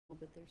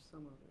but there's some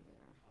over there.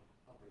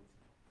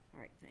 All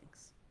right,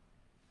 thanks.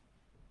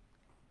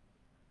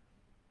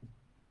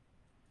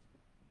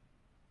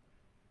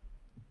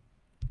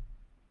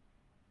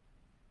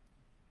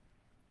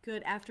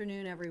 Good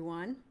afternoon,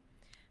 everyone.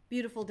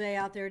 Beautiful day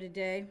out there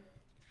today,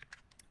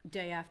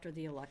 day after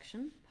the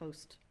election,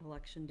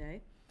 post-election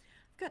day.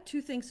 I've got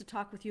two things to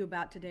talk with you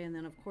about today, and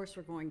then, of course,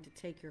 we're going to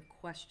take your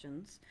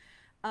questions.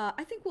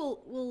 I think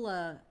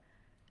we'll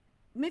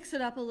mix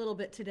it up a little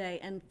bit today,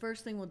 and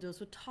first thing we'll do is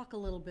we'll talk a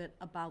little bit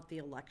about the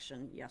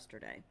election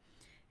yesterday,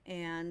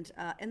 and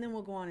then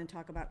we'll go on and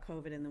talk about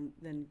COVID, and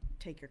then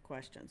take your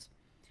questions.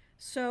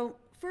 So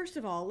first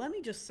of all, let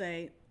me just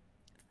say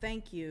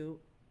thank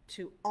you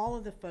to all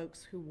of the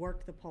folks who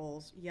worked the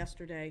polls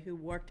yesterday, who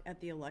worked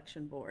at the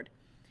election board.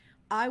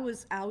 I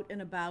was out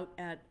and about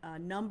at a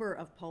number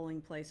of polling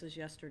places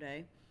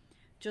yesterday,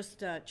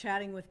 just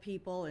chatting with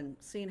people and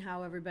seeing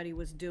how everybody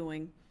was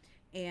doing,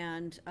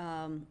 and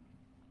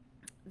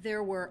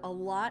there were a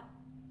lot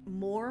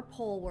more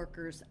poll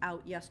workers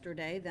out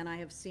yesterday than I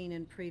have seen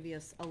in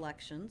previous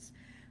elections.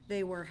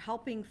 They were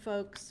helping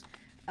folks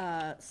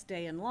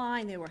stay in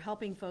line. They were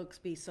helping folks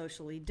be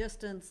socially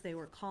distanced. They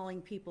were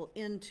calling people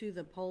into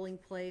the polling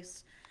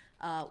place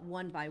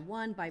one by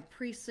one, by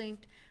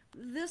precinct.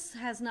 This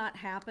has not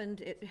happened.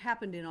 It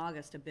happened in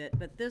August a bit,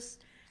 but this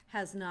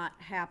has not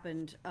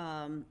happened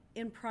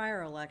in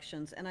prior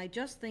elections. And I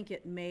just think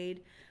it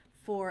made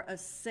for a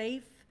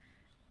safe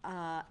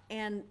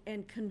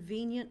and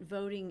convenient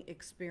voting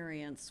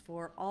experience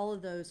for all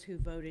of those who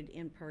voted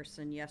in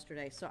person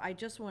yesterday. So I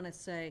just want to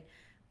say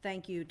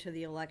thank you to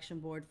the election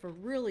board for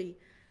really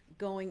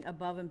going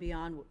above and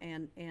beyond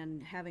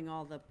and having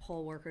all the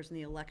poll workers and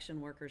the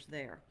election workers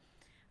there.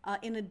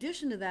 In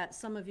addition to that,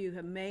 some of you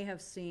may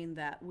have seen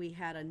that we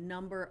had a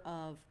number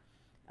of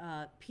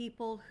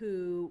people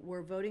who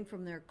were voting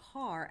from their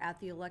car at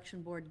the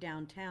election board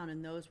downtown,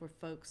 and those were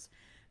folks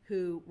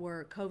who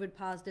were COVID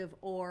positive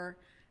or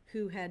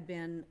who had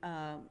been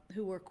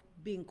who were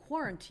being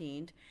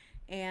quarantined,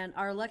 and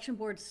our election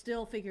board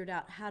still figured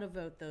out how to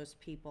vote those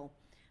people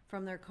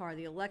from their car.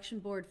 The election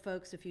board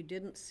folks, if you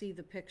didn't see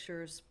the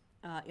pictures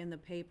in the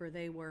paper,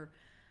 they were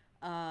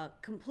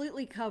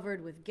completely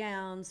covered with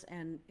gowns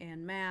and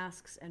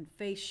masks and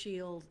face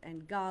shields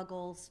and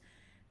goggles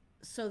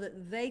so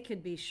that they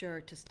could be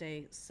sure to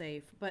stay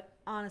safe. But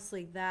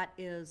honestly, that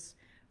is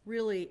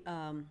really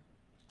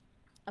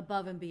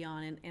above and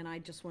beyond, and I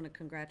just want to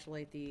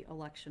congratulate the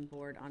election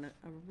board on a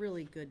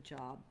really good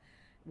job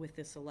with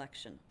this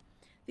election.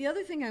 The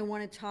other thing I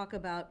want to talk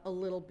about a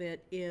little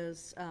bit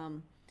is,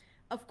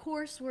 of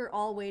course, we're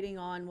all waiting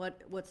on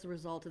what's the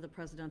result of the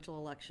presidential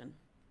election.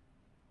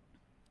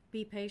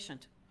 Be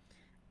patient.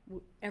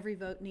 Every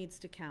vote needs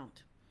to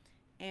count.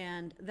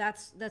 And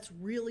that's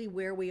really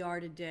where we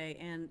are today.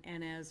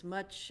 And as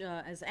much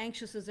as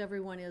anxious as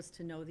everyone is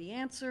to know the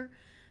answer,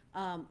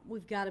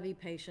 we've got to be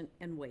patient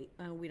and wait.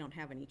 We don't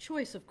have any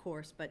choice, of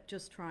course, but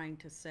just trying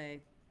to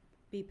say,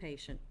 be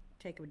patient,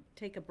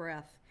 take a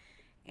breath,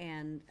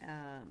 and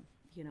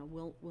you know,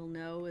 we'll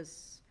know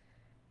as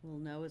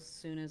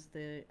soon as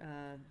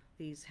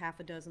these half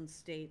a dozen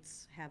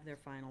states have their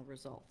final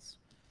results.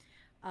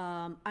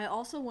 I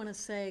also want to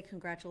say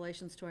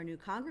congratulations to our new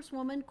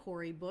Congresswoman,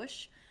 Cori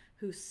Bush,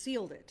 who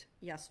sealed it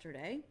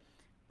yesterday.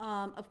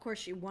 Of course,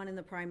 she won in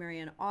the primary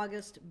in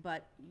August,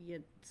 but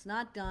it's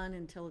not done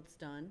until it's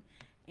done.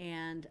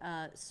 And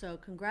so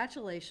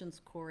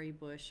congratulations, Cori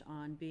Bush,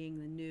 on being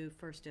the new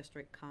 1st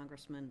District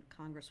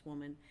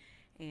Congresswoman.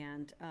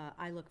 And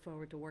I look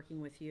forward to working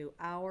with you.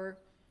 Our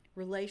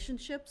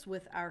relationships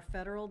with our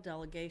federal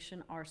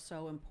delegation are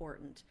so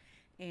important.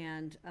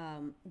 And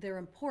they're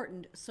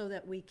important so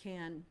that we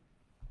can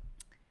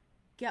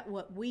get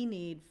what we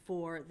need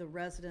for the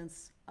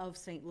residents of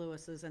St.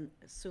 Louis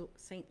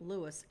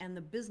and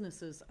the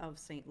businesses of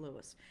St.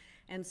 Louis.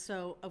 And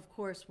so, of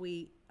course,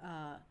 we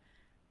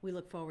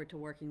look forward to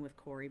working with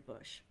Cori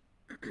Bush.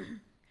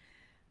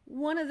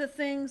 One of the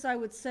things I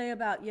would say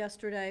about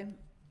yesterday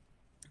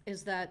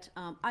is that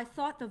I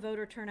thought the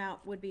voter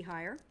turnout would be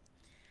higher.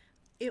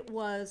 It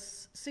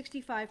was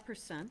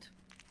 65%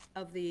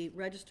 of the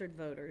registered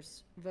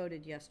voters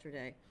voted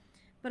yesterday.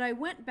 But I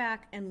went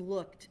back and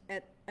looked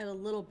at a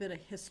little bit of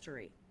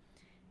history.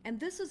 And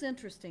this is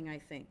interesting, I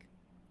think.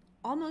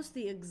 Almost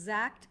the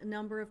exact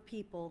number of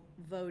people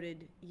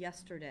voted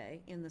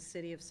yesterday in the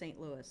city of St.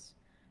 Louis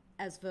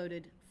as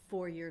voted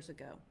 4 years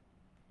ago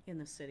in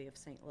the city of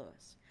St.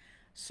 Louis.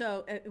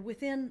 So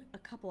within a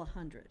couple of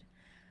hundred.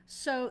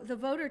 So the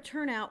voter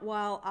turnout,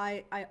 while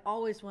I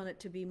always want it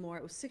to be more,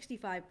 it was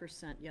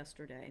 65%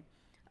 yesterday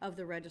of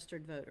the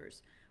registered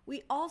voters.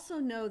 We also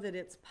know that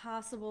it's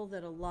possible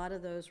that a lot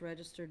of those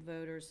registered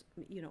voters,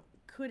 you know,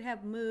 could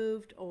have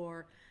moved,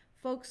 or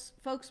folks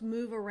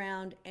move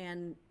around,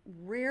 and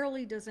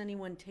rarely does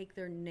anyone take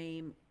their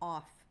name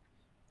off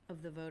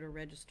of the voter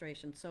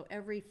registration. So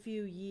every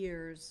few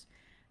years,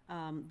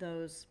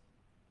 those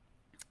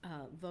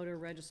voter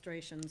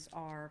registrations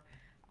are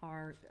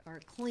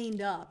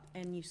cleaned up,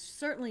 and you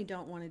certainly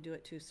don't want to do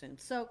it too soon.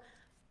 So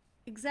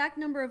exact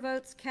number of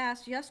votes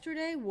cast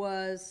yesterday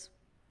was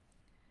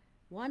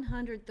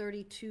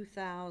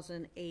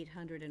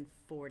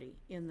 132,840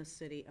 in the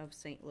city of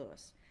St.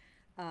 Louis.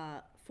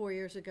 4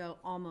 years ago,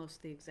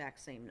 almost the exact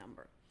same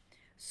number.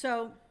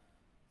 So,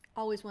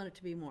 always want it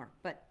to be more,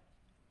 but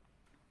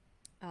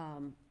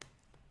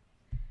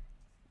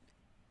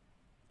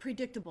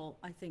predictable,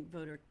 I think,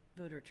 voter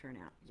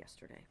turnout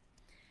yesterday.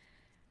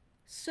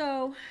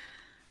 So,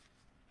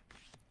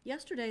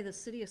 yesterday, the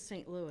city of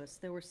St. Louis,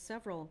 there were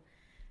several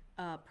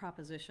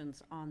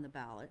propositions on the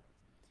ballot.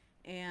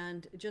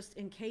 And just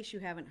in case you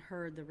haven't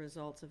heard the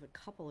results of a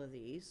couple of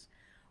these,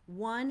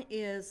 one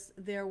is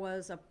there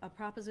was a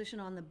proposition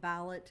on the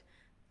ballot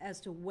as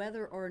to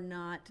whether or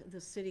not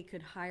the city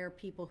could hire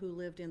people who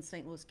lived in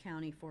St. Louis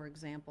County, for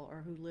example,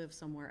 or who live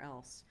somewhere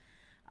else,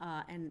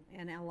 and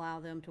allow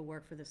them to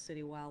work for the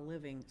city while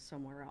living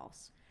somewhere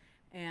else.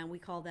 And we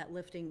call that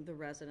lifting the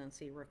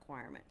residency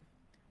requirement.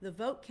 The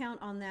vote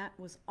count on that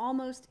was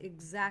almost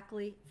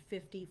exactly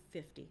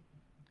 50-50,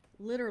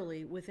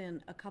 literally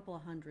within a couple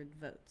of hundred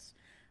votes.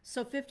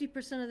 So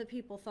 50% of the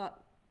people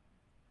thought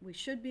we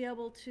should be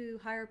able to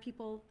hire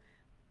people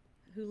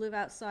who live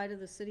outside of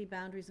the city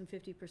boundaries, and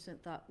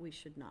 50% thought we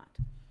should not.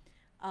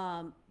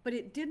 But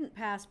it didn't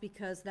pass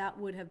because that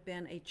would have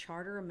been a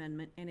charter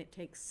amendment, and it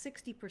takes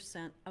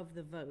 60% of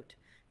the vote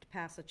to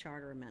pass a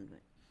charter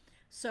amendment.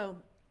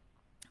 So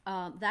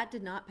that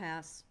did not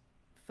pass.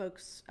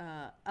 Folks,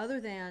 other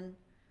than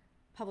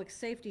public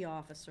safety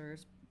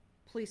officers,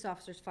 police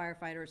officers,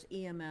 firefighters,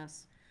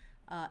 EMS,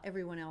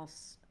 everyone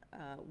else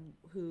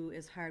who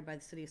is hired by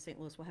the city of St.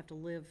 Louis will have to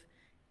live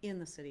in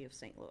the city of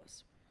St.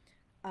 Louis.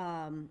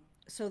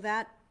 So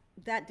that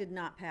did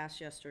not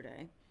pass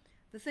yesterday.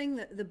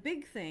 The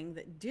big thing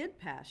that did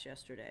pass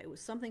yesterday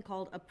was something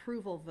called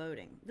approval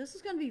voting. This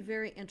is going to be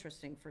very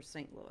interesting for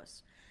St.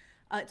 Louis.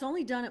 It's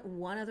only done at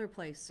one other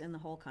place in the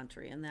whole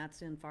country, and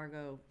that's in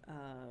Fargo,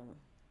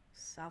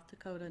 South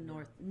Dakota,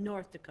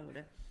 North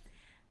Dakota,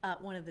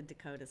 one of the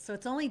Dakotas. So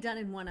it's only done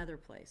in one other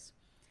place.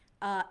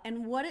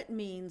 And what it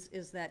means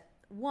is that,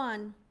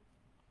 one,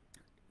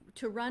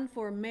 to run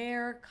for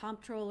mayor,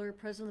 comptroller,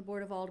 president of the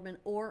board of aldermen,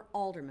 or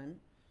alderman,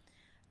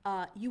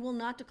 you will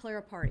not declare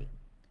a party.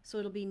 So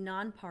it'll be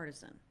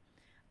nonpartisan.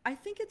 I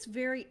think it's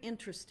very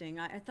interesting.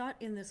 I thought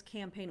in this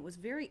campaign it was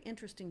very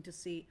interesting to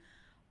see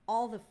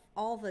all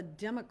the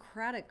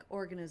Democratic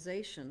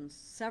organizations,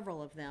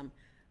 several of them,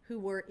 who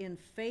were in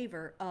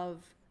favor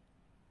of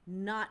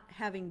not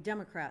having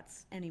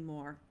Democrats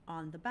anymore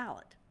on the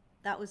ballot.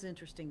 That was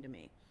interesting to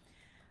me.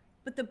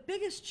 But the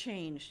biggest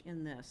change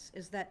in this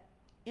is that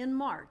in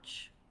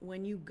March,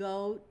 when you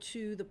go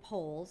to the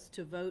polls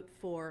to vote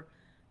for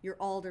your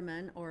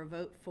alderman or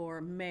vote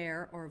for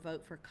mayor or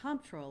vote for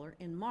comptroller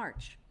in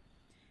March,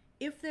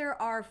 if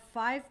there are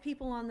 5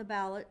 people on the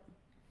ballot,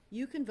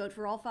 you can vote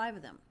for all 5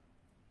 of them.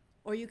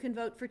 Or you can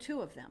vote for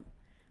 2 of them.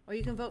 Or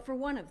you can vote for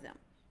 1 of them.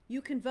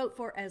 You can vote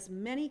for as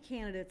many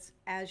candidates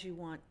as you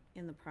want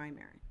in the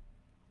primary.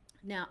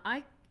 Now,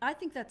 I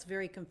think that's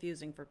very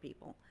confusing for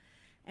people.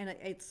 And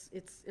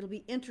it'll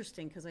be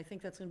interesting because I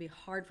think that's going to be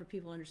hard for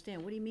people to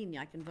understand. What do you mean?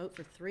 I can vote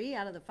for 3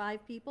 out of the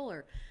 5 people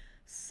or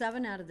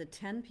 7 out of the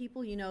 10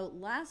 people? You know,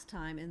 last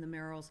time in the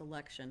mayoral's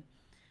election,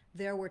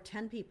 there were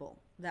 10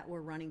 people that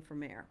were running for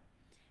mayor.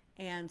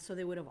 And so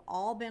they would have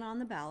all been on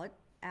the ballot.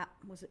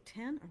 Was it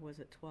 10 or was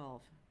it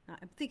 12?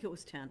 I think it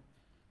was 10.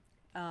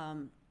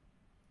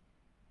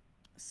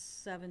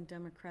 7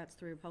 Democrats,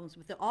 3 Republicans,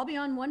 but they'll all be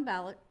on one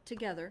ballot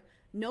together,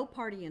 no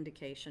party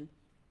indication.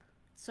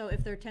 So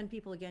if there are 10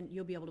 people again,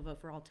 you'll be able to vote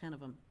for all 10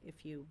 of them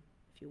if you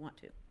want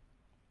to.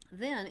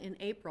 Then in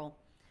April,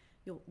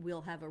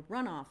 we'll have a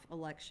runoff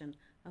election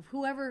of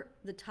whoever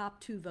the top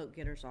 2 vote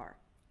getters are,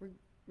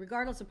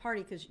 regardless of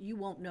party, because you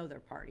won't know their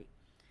party.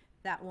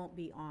 That won't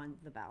be on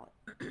the ballot.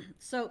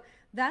 So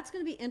that's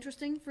going to be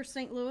interesting for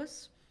St.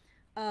 Louis.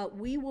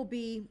 We will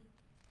be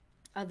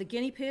the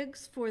guinea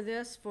pigs for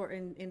this,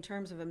 in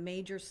terms of a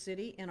major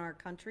city in our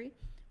country,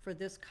 for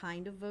this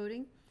kind of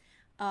voting,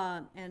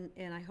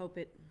 and I hope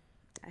it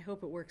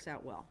works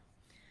out well.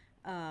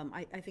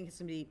 I think it's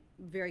going to be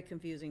very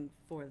confusing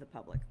for the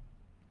public.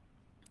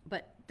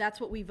 But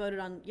that's what we voted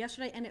on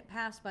yesterday, and it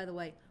passed, by the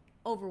way,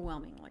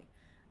 overwhelmingly.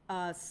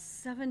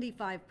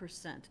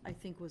 75%, I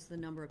think, was the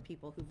number of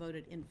people who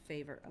voted in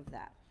favor of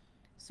that.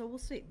 So we'll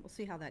see. We'll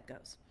see how that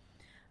goes.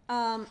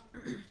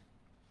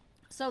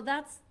 So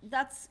that's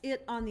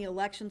it on the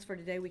elections for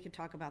today. We could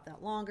talk about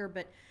that longer,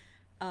 but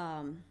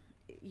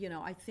you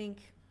know, I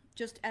think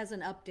just as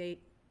an update,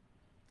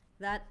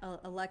 that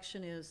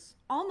election is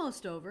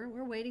almost over.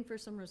 We're waiting for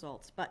some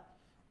results, but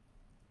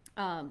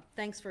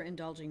thanks for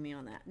indulging me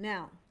on that.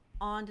 Now,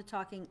 on to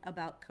talking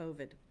about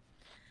COVID.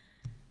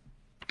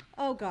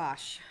 Oh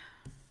gosh.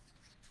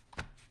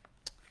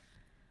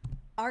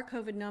 Our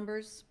COVID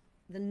numbers,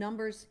 the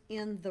numbers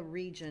in the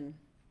region,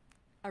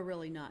 are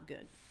really not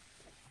good.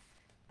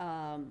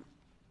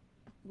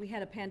 We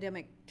had a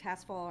pandemic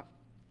task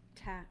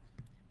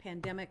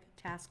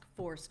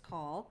force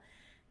call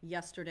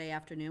yesterday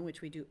afternoon,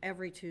 which we do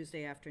every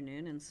Tuesday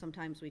afternoon, and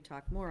sometimes we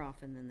talk more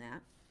often than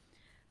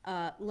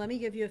that. Let me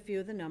give you a few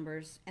of the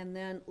numbers, and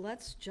then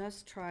let's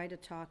just try to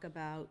talk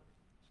about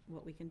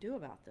what we can do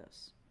about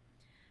this.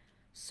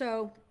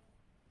 So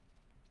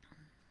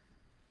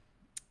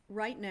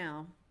right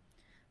now,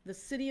 the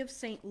city of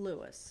St.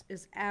 Louis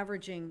is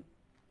averaging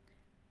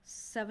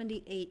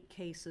 78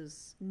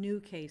 cases, new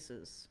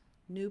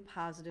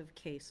positive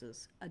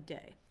cases a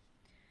day.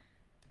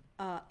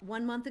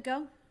 1 month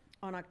ago,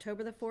 on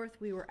October the 4th,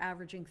 we were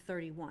averaging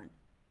 31.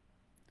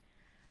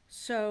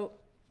 So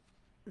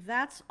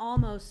that's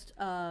almost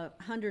a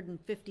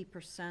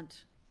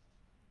 150%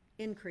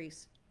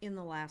 increase in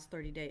the last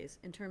 30 days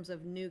in terms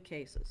of new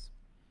cases.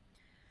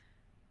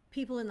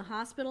 People in the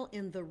hospital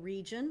in the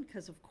region,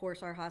 because of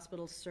course our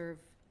hospitals serve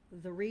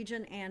the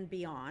region and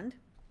beyond.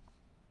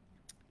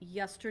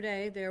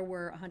 Yesterday there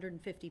were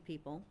 150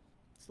 people.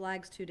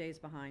 Slag's 2 days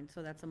behind,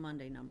 so that's a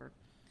Monday number.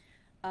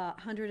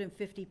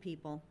 150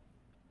 people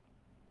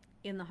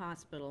in the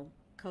hospital,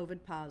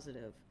 COVID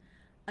positive.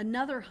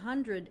 Another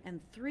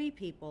 103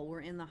 people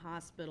were in the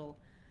hospital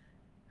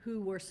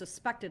who were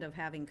suspected of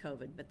having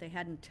COVID, but they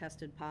hadn't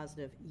tested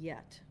positive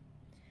yet.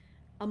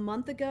 A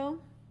month ago,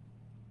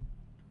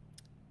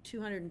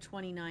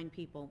 229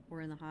 people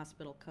were in the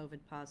hospital COVID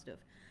positive.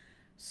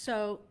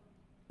 So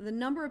the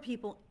number of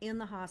people in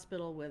the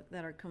hospital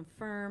that are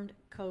confirmed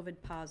COVID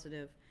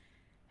positive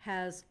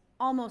has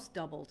almost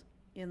doubled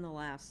in the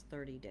last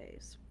 30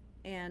 days.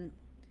 And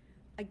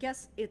I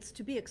guess it's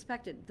to be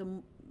expected.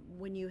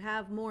 When you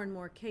have more and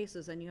more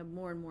cases and you have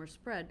more and more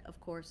spread, of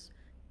course,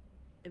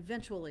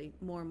 eventually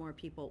more and more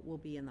people will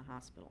be in the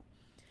hospital.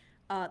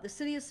 The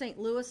city of St.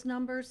 Louis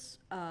numbers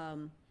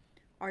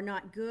are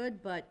not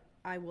good, but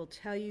I will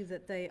tell you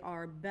that they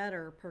are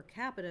better per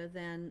capita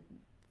than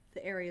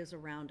the areas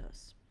around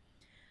us.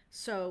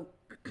 So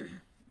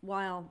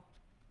while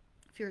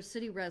if you're a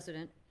city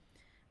resident,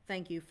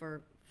 thank you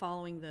for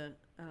following the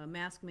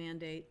mask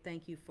mandate.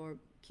 Thank you for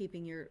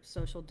keeping your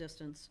social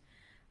distance,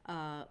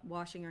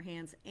 washing your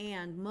hands,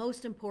 and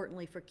most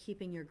importantly for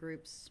keeping your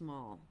groups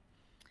small.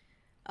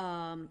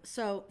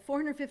 So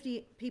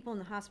 450 people in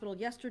the hospital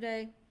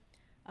yesterday,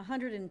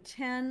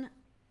 110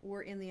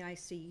 were in the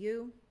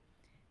ICU,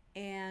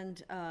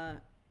 and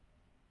hang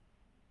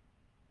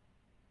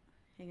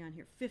on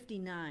here,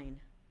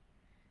 59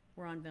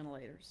 were on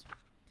ventilators.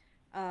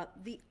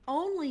 The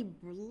only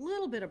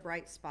little bit of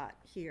bright spot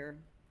here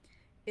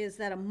is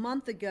that a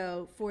month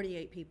ago,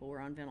 48 people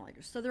were on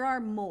ventilators. So there are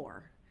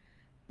more,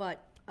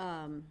 but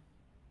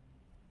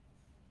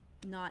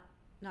not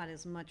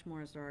as much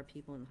more as there are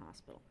people in the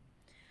hospital.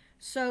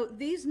 So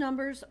these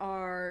numbers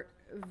are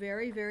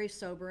very, very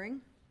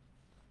sobering.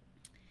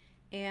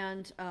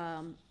 And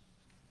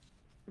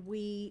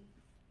we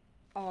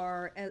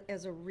are,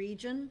 as a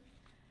region,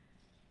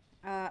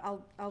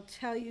 I'll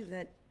tell you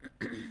that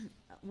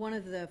one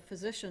of the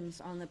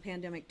physicians on the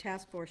pandemic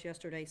task force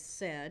yesterday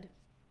said,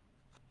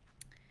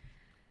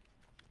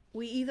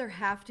 we either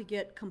have to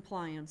get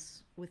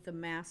compliance with the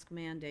mask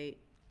mandate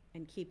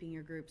and keeping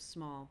your groups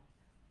small,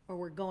 or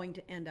we're going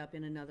to end up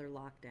in another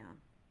lockdown.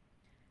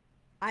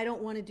 I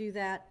don't want to do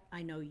that.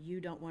 I know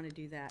you don't want to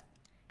do that.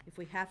 If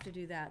we have to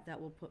do that,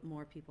 that will put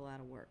more people out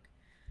of work.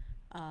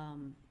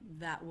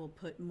 That will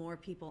put more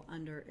people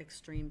under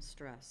extreme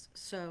stress.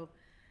 So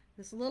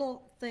this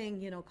little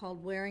thing,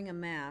 called wearing a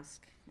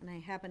mask, and I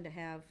happen to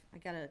have, I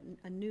got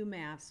a new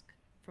mask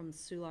from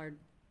Soulard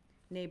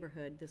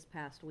neighborhood this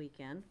past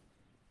weekend.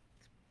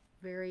 It's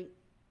very,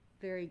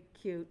 very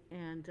cute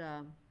and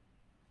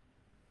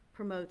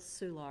promotes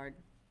Soulard.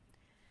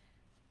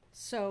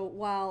 So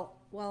while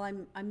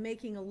I'm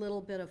making a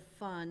little bit of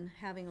fun,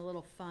 having a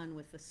little fun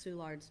with the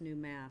Soulard's new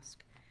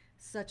mask,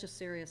 such a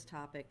serious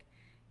topic,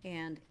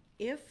 and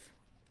if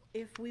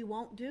we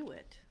won't do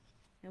it,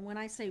 and when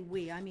I say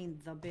we, I mean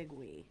the big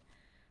we.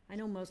 I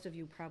know most of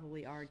you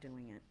probably are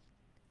doing it,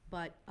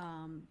 but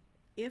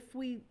if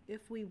we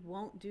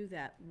won't do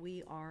that,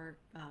 we are,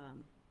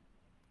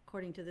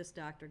 according to this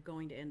doctor,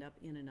 going to end up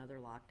in another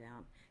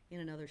lockdown, in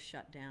another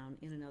shutdown,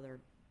 in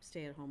another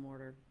stay-at-home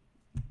order,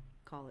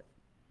 call it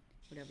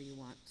whatever you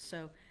want.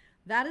 So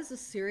that is the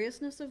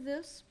seriousness of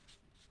this.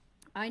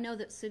 I know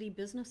that city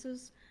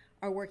businesses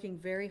are working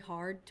very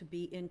hard to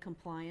be in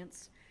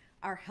compliance.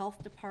 Our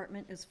health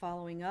department is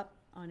following up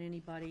on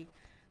anybody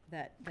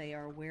that they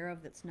are aware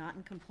of that's not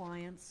in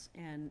compliance,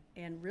 and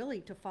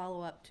really to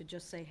follow up to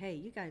just say, hey,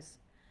 you guys,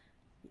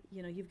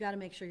 you've got to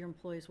make sure your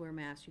employees wear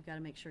masks. You've got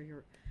to make sure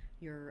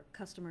your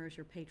customers,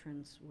 your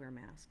patrons wear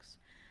masks.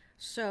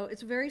 So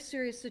it's a very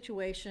serious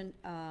situation.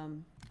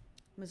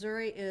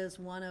 Missouri is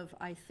one of,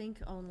 I think,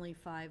 only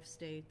 5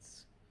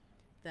 states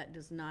that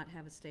does not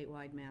have a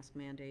statewide mask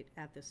mandate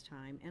at this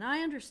time. And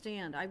I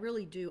understand, I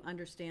really do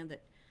understand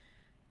that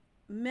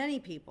many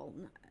people,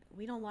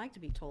 we don't like to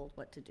be told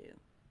what to do.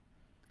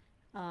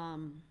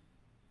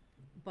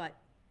 But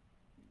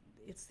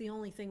it's the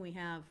only thing we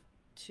have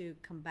to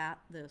combat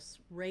this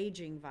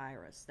raging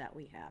virus that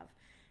we have,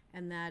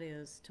 and that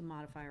is to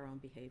modify our own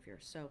behavior.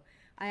 So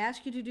I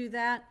ask you to do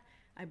that.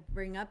 I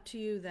bring up to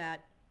you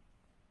that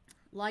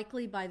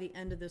likely by the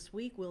end of this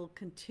week, we'll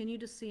continue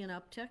to see an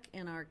uptick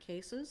in our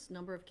cases,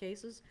 number of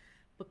cases,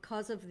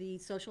 because of the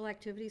social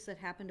activities that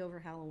happened over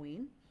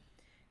Halloween.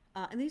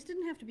 And these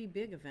didn't have to be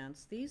big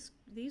events. These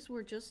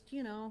were just,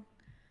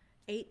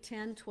 8,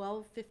 10,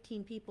 12,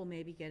 15 people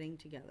maybe getting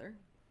together.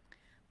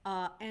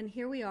 And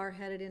here we are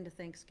headed into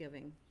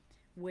Thanksgiving,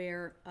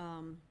 where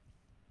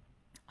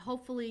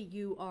hopefully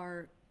you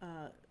are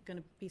going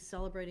to be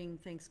celebrating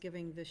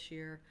Thanksgiving this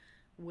year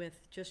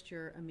with just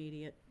your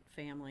immediate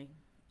family.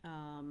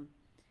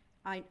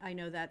 I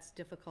know that's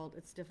difficult.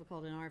 It's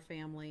difficult in our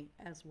family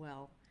as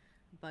well,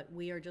 but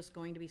we are just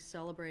going to be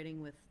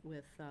celebrating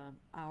with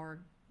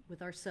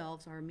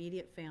ourselves, our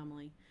immediate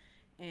family.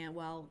 And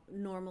while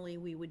normally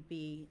we would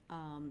be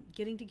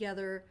getting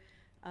together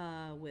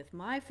with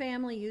my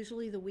family,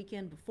 usually the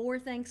weekend before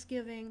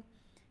Thanksgiving,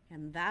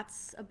 and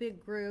that's a big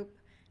group.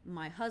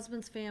 My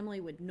husband's family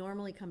would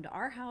normally come to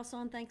our house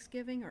on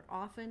Thanksgiving, or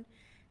often,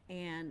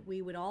 and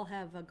we would all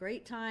have a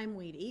great time.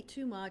 We'd eat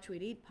too much,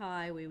 we'd eat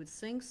pie, we would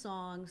sing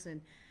songs,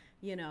 and,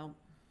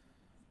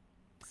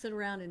 sit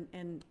around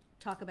and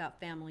talk about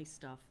family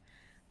stuff.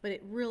 But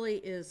it really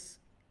is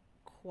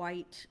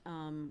quite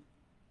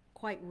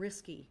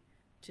risky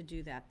to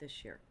do that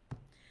this year.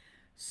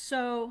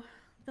 So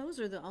those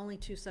are the only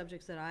two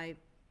subjects that I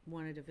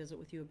wanted to visit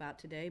with you about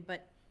today,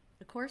 but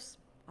of course,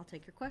 I'll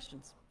take your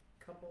questions.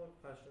 Couple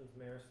of questions,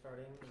 Mayor,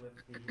 starting with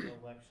the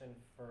election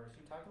first.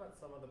 You talked about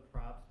some of the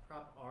props.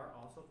 Prop R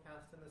also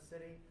passed in the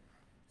city.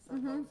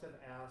 Some folks have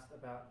asked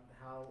about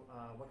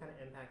what kind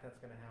of impact that's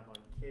going to have on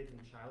kids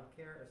and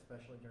childcare,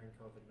 especially during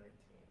COVID-19.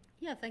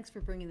 Yeah, thanks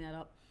for bringing that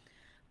up.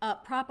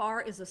 Prop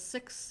R is a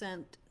 6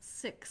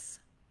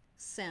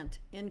 cent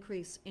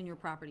increase in your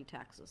property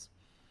taxes.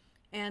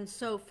 And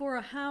so for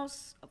a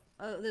house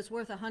that's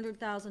worth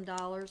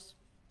 $100,000,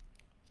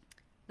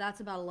 that's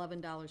about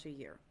 $11 a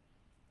year.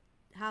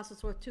 House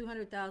that's worth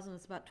 $200,000,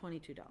 it's about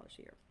 $22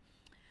 a year.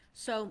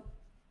 So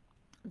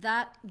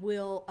that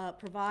will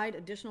provide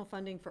additional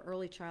funding for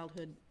early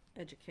childhood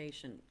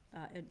education,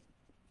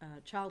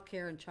 child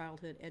care and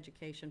childhood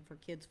education for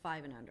kids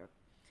 5 and under.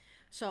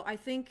 So I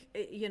think,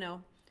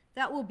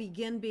 that will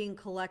begin being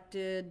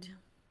collected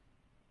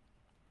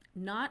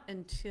not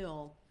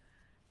until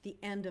the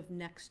end of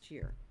next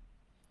year,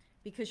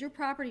 because your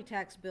property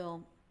tax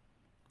bill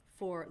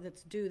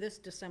that's due this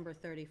December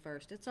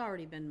 31st, it's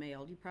already been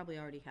mailed. You probably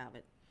already have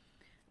it.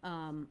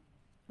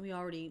 We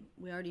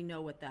already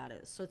know what that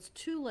is. So it's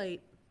too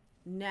late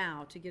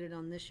now to get it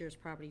on this year's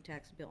property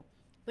tax bill.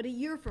 But a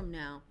year from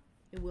now,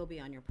 it will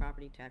be on your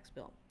property tax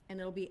bill. And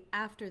it'll be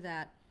after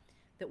that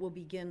that we'll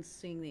begin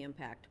seeing the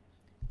impact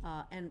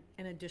and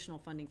additional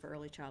funding for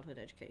early childhood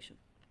education.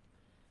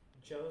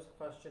 Joe's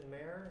question,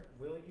 Mayor,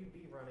 will you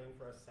be running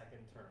for a second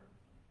term?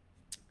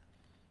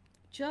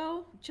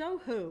 Joe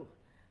who?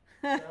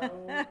 Joe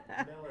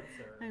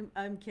Militzer.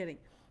 I'm kidding.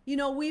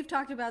 We've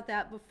talked about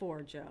that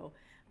before, Joe,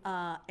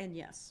 and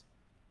yes.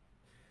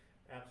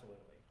 Absolutely.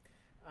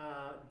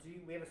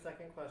 We have a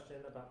second question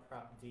about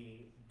Prop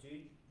D.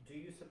 Do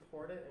you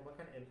support it, and what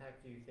kind of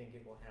impact do you think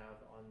it will have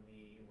on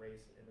the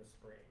race in the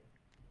spring?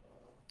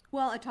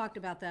 Well, I talked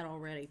about that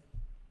already,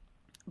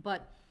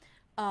 but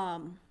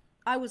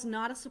I was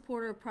not a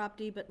supporter of Prop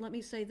D, but let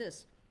me say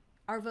this.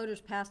 Our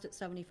voters passed at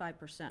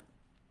 75%.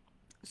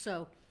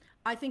 So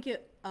I think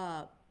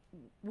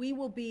we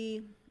will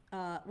be,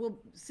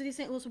 City of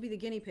St. Louis will be the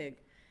guinea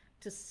pig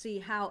to see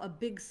how a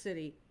big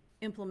city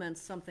implements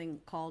something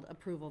called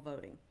approval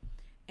voting.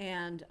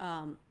 And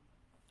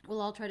we'll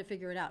all try to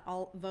figure it out.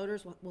 All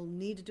voters will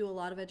need to do a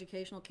lot of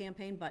educational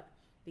campaign, but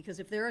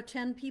because if there are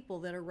 10 people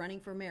that are running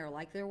for mayor,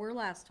 like there were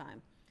last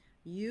time,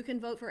 you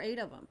can vote for 8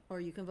 of them, or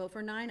you can vote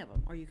for 9 of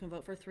them, or you can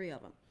vote for 3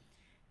 of them.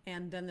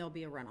 And then there'll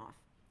be a runoff.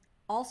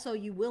 Also,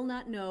 you will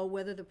not know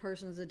whether the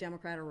person is a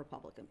Democrat or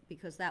Republican,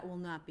 because that will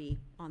not be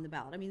on the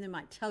ballot. I mean, they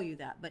might tell you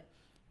that, but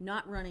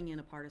not running in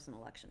a partisan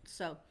election.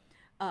 So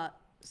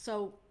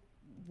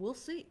we'll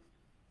see.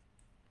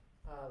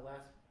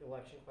 Last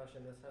election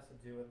question. This has to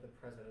do with the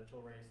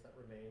presidential race that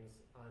remains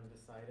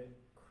undecided.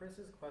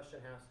 Chris's question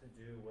has to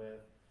do with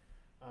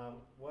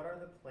what are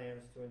the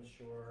plans to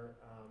ensure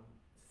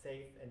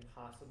safe and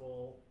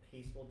possible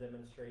peaceful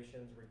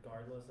demonstrations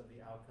regardless of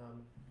the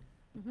outcome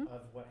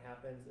of what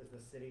happens? Is the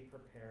city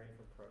preparing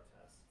for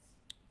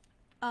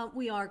protests?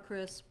 We are,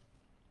 Chris.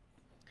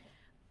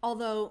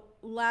 Although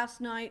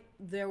last night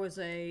there was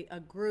a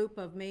group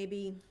of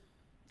maybe,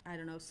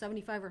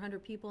 75 or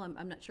 100 people,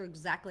 I'm not sure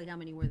exactly how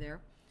many were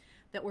there,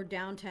 that were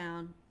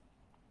downtown,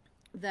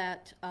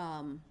 that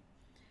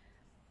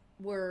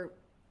were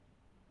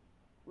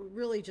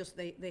really just,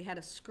 they had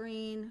a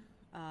screen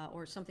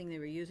or something they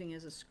were using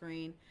as a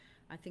screen.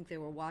 I think they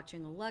were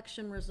watching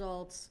election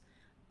results.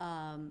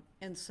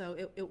 And so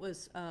it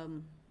was a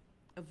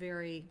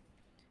very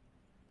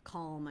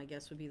calm, I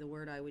guess would be the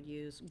word I would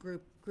use,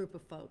 group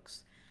of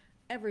folks.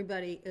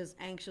 Everybody is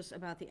anxious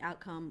about the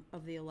outcome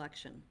of the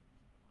election.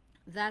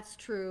 That's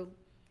true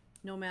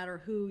no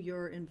matter who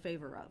you're in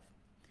favor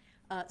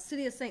of.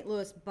 City of St.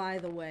 Louis, by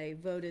the way,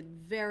 voted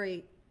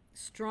very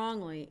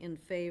strongly in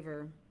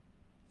favor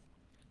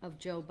of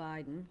Joe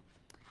Biden.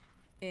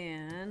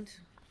 And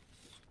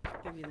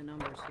I'll give you the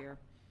numbers here.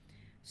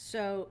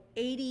 So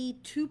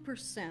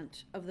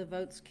 82% of the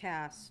votes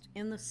cast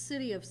in the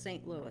city of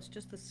St. Louis,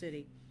 just the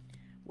city,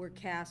 were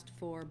cast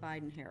for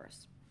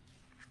Biden-Harris.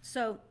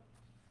 So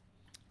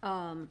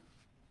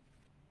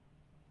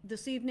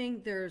this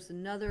evening, there's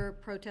another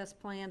protest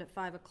planned at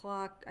 5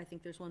 o'clock. I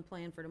think there's one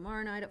planned for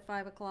tomorrow night at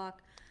 5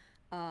 o'clock.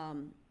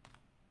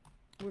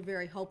 We're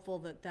very hopeful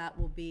that that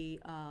will be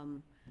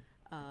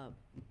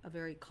a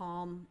very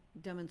calm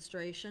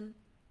demonstration.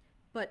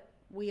 But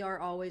we are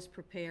always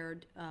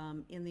prepared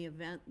in the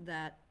event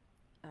that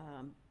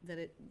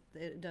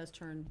it does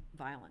turn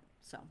violent.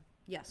 So,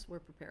 yes, we're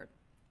prepared.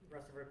 The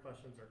rest of our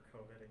questions are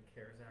COVID and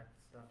CARES Act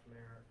stuff,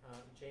 Mayor.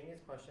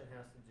 Jamie's question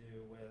has to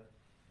do with,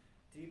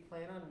 do you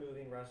plan on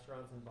moving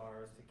restaurants and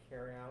bars to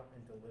carry out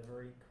and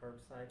delivery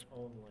curbside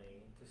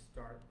only to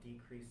start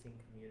decreasing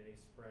community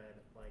spread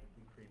like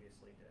we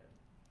previously did?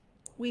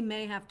 We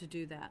may have to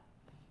do that.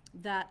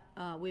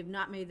 We have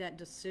not made that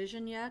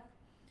decision yet.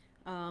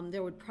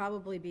 There would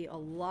probably be a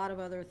lot of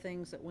other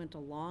things that went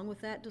along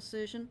with that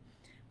decision.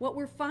 What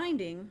we're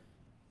finding,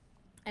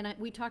 and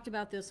we talked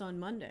about this on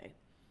Monday,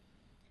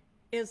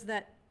 is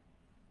that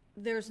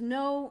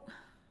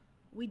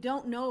we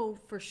don't know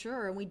for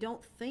sure, and we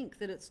don't think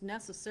that it's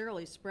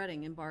necessarily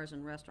spreading in bars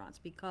and restaurants,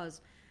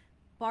 because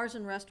bars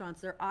and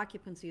restaurants, their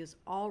occupancy is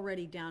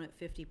already down at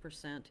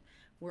 50%.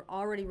 We're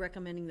already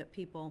recommending that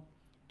people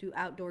do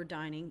outdoor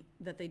dining,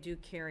 that they do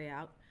carry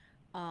out.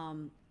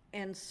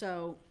 And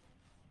so,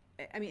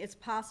 I mean, it's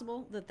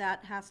possible that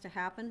that has to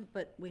happen,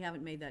 but we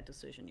haven't made that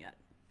decision yet.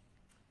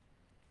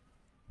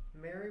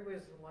 Mary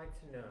would like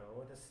to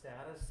know the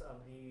status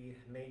of the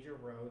major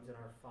roads in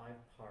our 5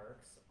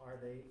 parks. Are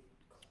they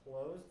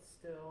closed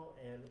still,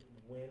 and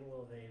when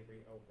will they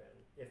reopen,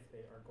 if they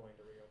are going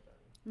to reopen?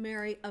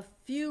 Mary, a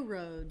few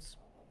roads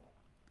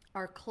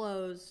are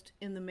closed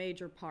in the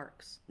major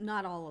parks,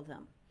 not all of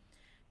them.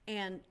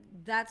 And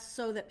that's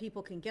so that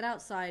people can get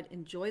outside,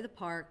 enjoy the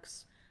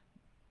parks,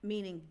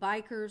 meaning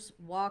bikers,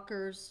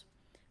 walkers,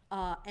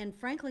 and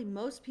frankly,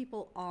 most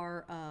people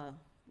are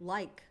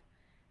like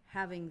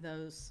having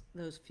those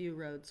few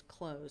roads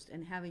closed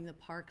and having the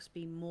parks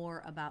be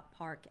more about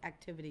park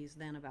activities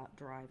than about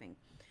driving.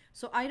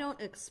 So I don't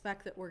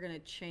expect that we're going to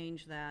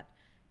change that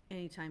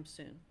anytime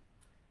soon.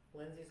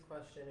 Lindsay's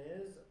question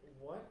is,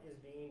 what is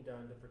being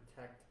done to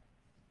protect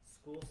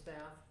school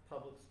staff,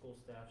 public school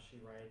staff, she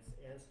writes,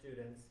 and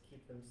students,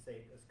 keep them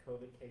safe as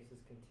COVID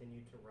cases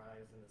continue to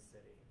rise in the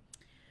city?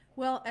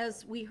 Well,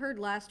 as we heard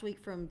last week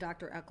from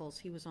Dr. Eccles,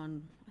 he was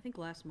on, I think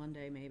last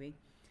Monday maybe,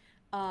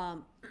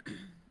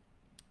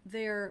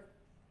 their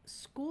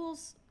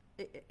schools,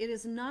 it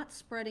is not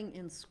spreading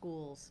in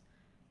schools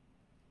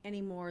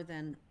any more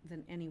than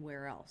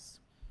anywhere else.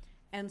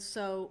 And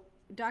so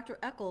Dr.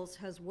 Eccles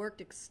has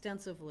worked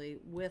extensively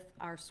with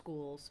our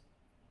schools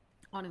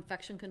on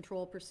infection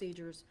control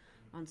procedures,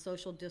 on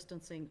social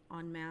distancing,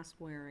 on mask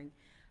wearing.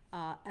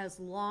 As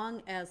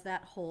long as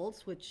that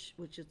holds, which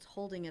it's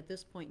holding at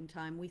this point in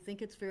time, we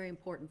think it's very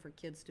important for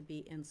kids to be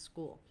in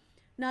school.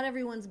 Not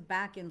everyone's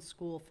back in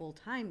school full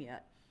time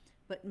yet,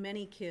 but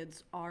many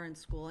kids are in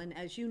school. And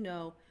as you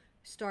know,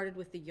 started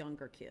with the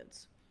younger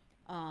kids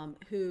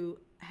who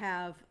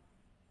have,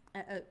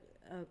 a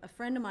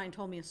friend of mine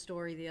told me a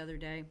story the other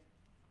day,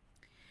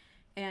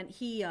 and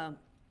he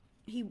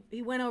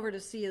went over to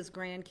see his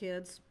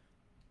grandkids.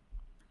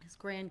 His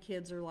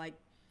grandkids are like,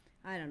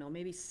 I don't know,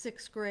 maybe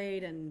 6th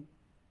grade and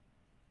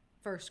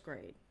 1st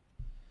grade.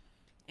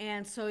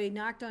 And so he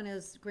knocked on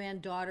his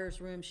granddaughter's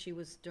room. She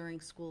was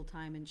during school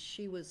time, and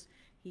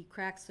he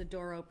cracks the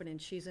door open, and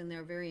she's in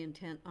there very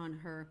intent on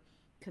her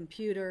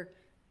computer,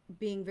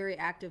 being very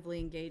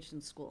actively engaged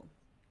in school.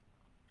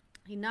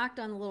 He knocked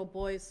on the little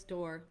boy's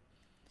door,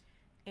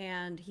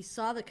 and he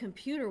saw the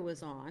computer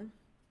was on.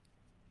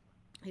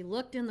 He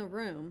looked in the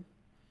room,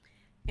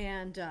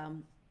 and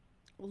the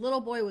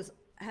little boy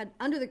had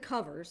under the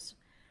covers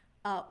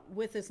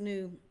with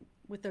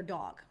their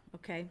dog.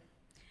 Okay,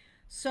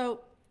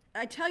 so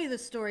I tell you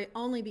this story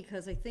only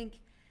because I think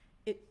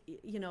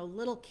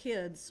little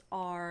kids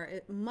are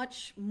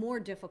much more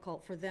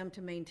difficult for them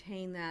to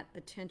maintain that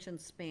attention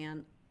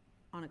span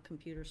on a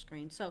computer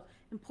screen. So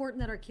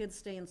important that our kids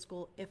stay in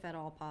school if at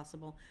all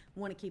possible.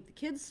 We want to keep the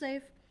kids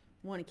safe,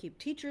 we want to keep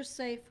teachers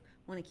safe,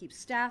 we want to keep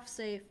staff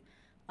safe,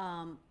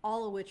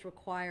 all of which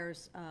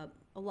requires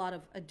a lot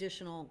of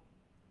additional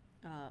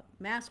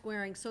mask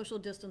wearing, social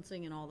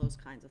distancing, and all those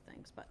kinds of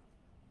things. But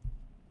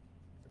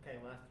okay,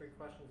 last 3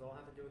 questions all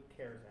have to do with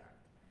CARES Act.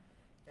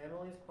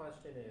 Emily's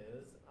question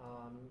is,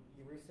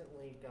 you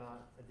recently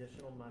got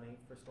additional money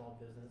for small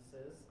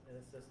businesses and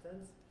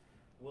assistance.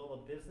 Will a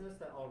business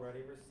that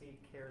already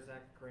received CARES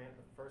Act grant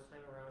the first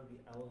time around be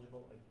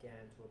eligible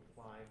again to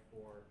apply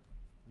for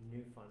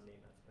new funding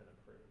that's been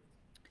approved?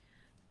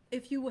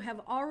 If you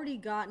have already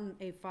gotten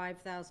a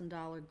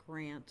 $5,000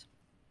 grant,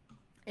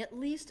 at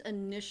least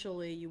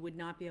initially you would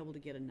not be able to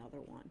get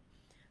another one.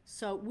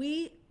 So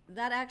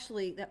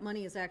that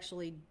money is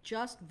actually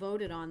just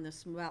voted on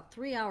this about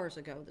 3 hours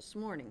ago this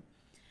morning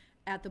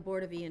at the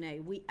Board of E&A.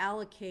 We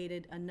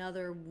allocated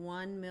another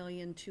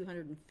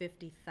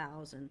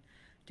 $1,250,000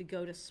 to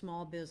go to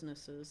small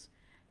businesses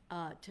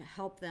to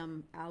help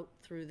them out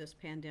through this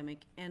pandemic,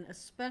 and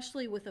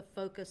especially with a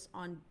focus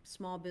on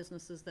small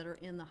businesses that are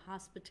in the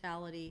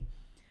hospitality,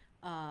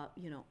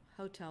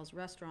 hotels,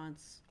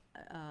 restaurants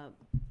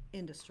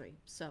industry.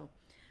 So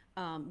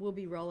we'll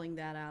be rolling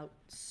that out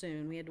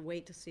soon. We had to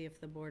wait to see if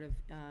the Board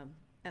of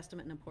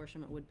Estimate and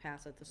Apportionment would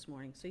pass it this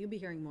morning. So you'll be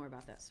hearing more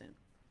about that soon.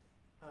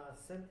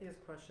 Cynthia's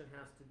question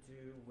has to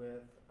do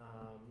with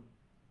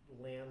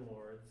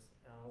landlords.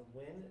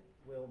 When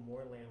will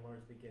more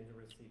landlords begin to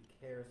receive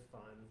CARES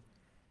funds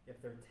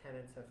if their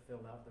tenants have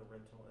filled out the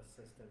rental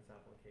assistance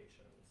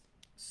applications?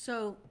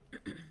 So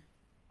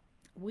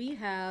we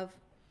have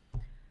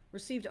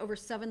received over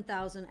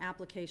 7,000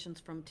 applications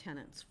from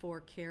tenants for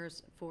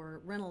CARES,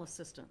 for rental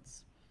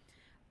assistance.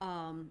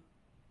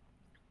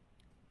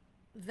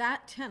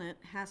 That tenant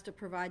has to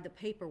provide the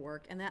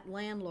paperwork, and that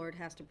landlord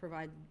has to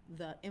provide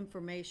the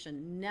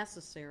information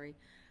necessary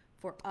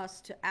for us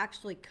to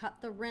actually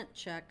cut the rent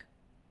check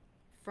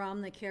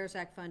from the CARES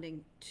Act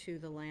funding to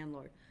the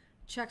landlord.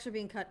 Checks are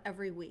being cut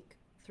every week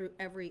through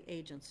every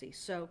agency.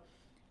 So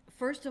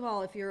first of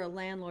all, if you're a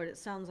landlord, it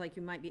sounds like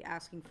you might be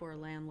asking for a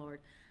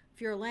landlord.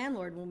 If you're a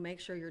landlord, we'll make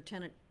sure your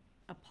tenant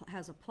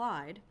has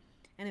applied.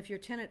 And if your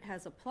tenant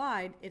has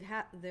applied,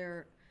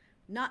 they're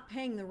not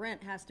paying the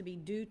rent has to be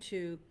due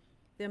to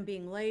them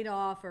being laid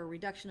off or a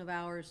reduction of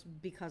hours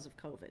because of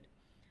COVID,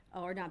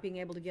 or not being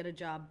able to get a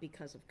job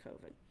because of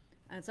COVID.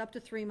 And it's up to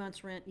 3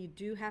 months rent. You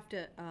do have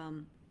to,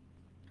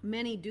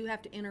 many do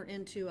have to enter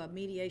into a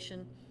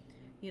mediation,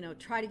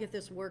 try to get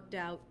this worked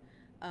out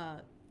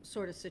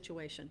sort of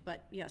situation.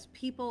 But yes,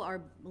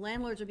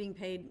 landlords are being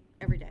paid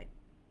every day.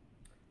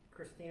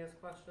 Christina's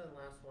question,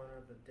 last one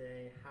of the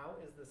day. How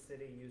is the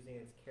city using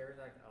its CARES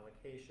Act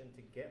allocation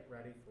to get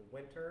ready for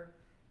winter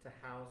to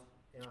house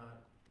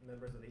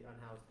members of the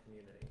unhoused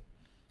community?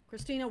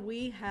 Christina,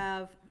 we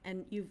have,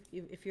 and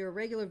if you're a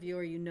regular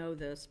viewer, you know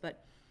this,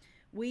 but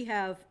we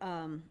have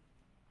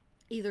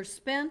either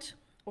spent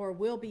or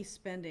will be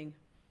spending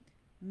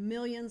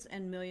millions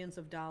and millions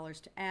of dollars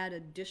to add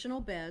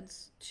additional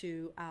beds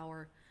to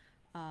our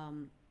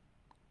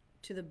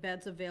to the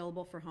beds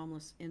available for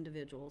homeless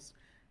individuals,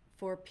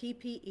 for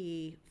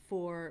PPE,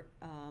 for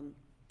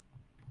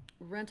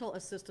rental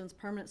assistance,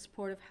 permanent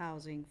supportive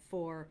housing,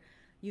 for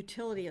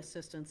utility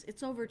assistance.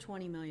 It's over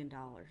 $20 million.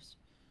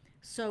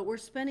 So we're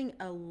spending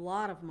a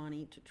lot of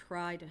money to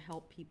try to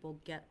help people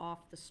get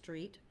off the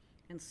street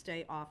and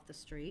stay off the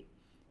street.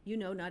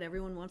 Not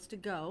everyone wants to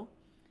go,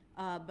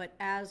 but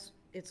as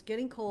it's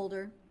getting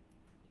colder,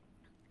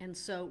 and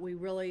so we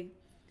really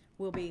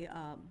will be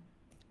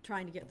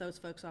trying to get those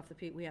folks off the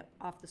street. We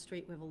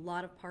have a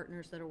lot of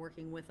partners that are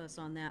working with us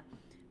on that.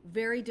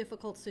 Very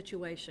difficult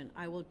situation.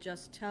 I will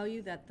just tell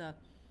you that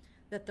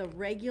the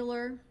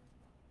regular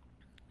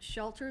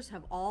shelters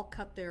have all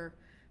cut their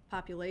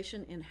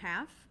population in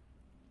half,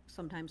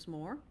 sometimes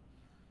more.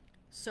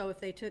 So if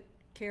they took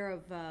care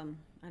of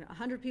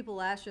 100 people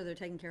last year, they're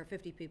taking care of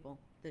 50 people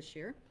this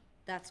year.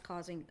 That's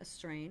causing a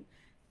strain.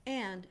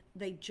 And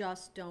they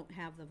just don't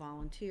have the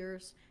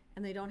volunteers,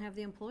 and they don't have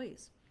the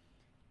employees.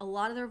 A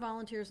lot of their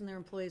volunteers and their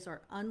employees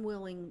are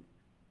unwilling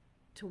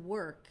to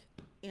work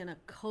in a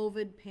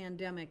COVID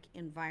pandemic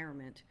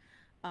environment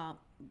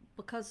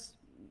because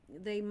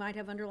they might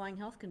have underlying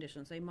health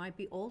conditions. They might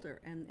be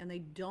older, and they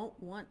don't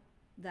want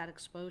that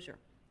exposure.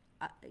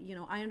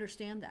 I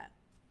understand that.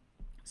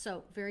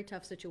 So very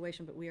tough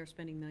situation, but we are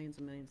spending millions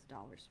and millions of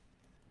dollars.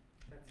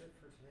 That's it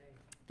for today.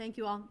 Thank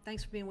you all.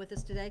 Thanks for being with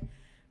us today.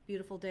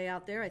 Beautiful day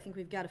out there. I think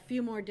we've got a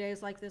few more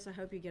days like this. I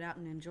hope you get out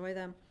and enjoy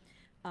them.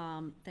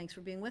 Thanks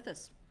for being with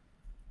us.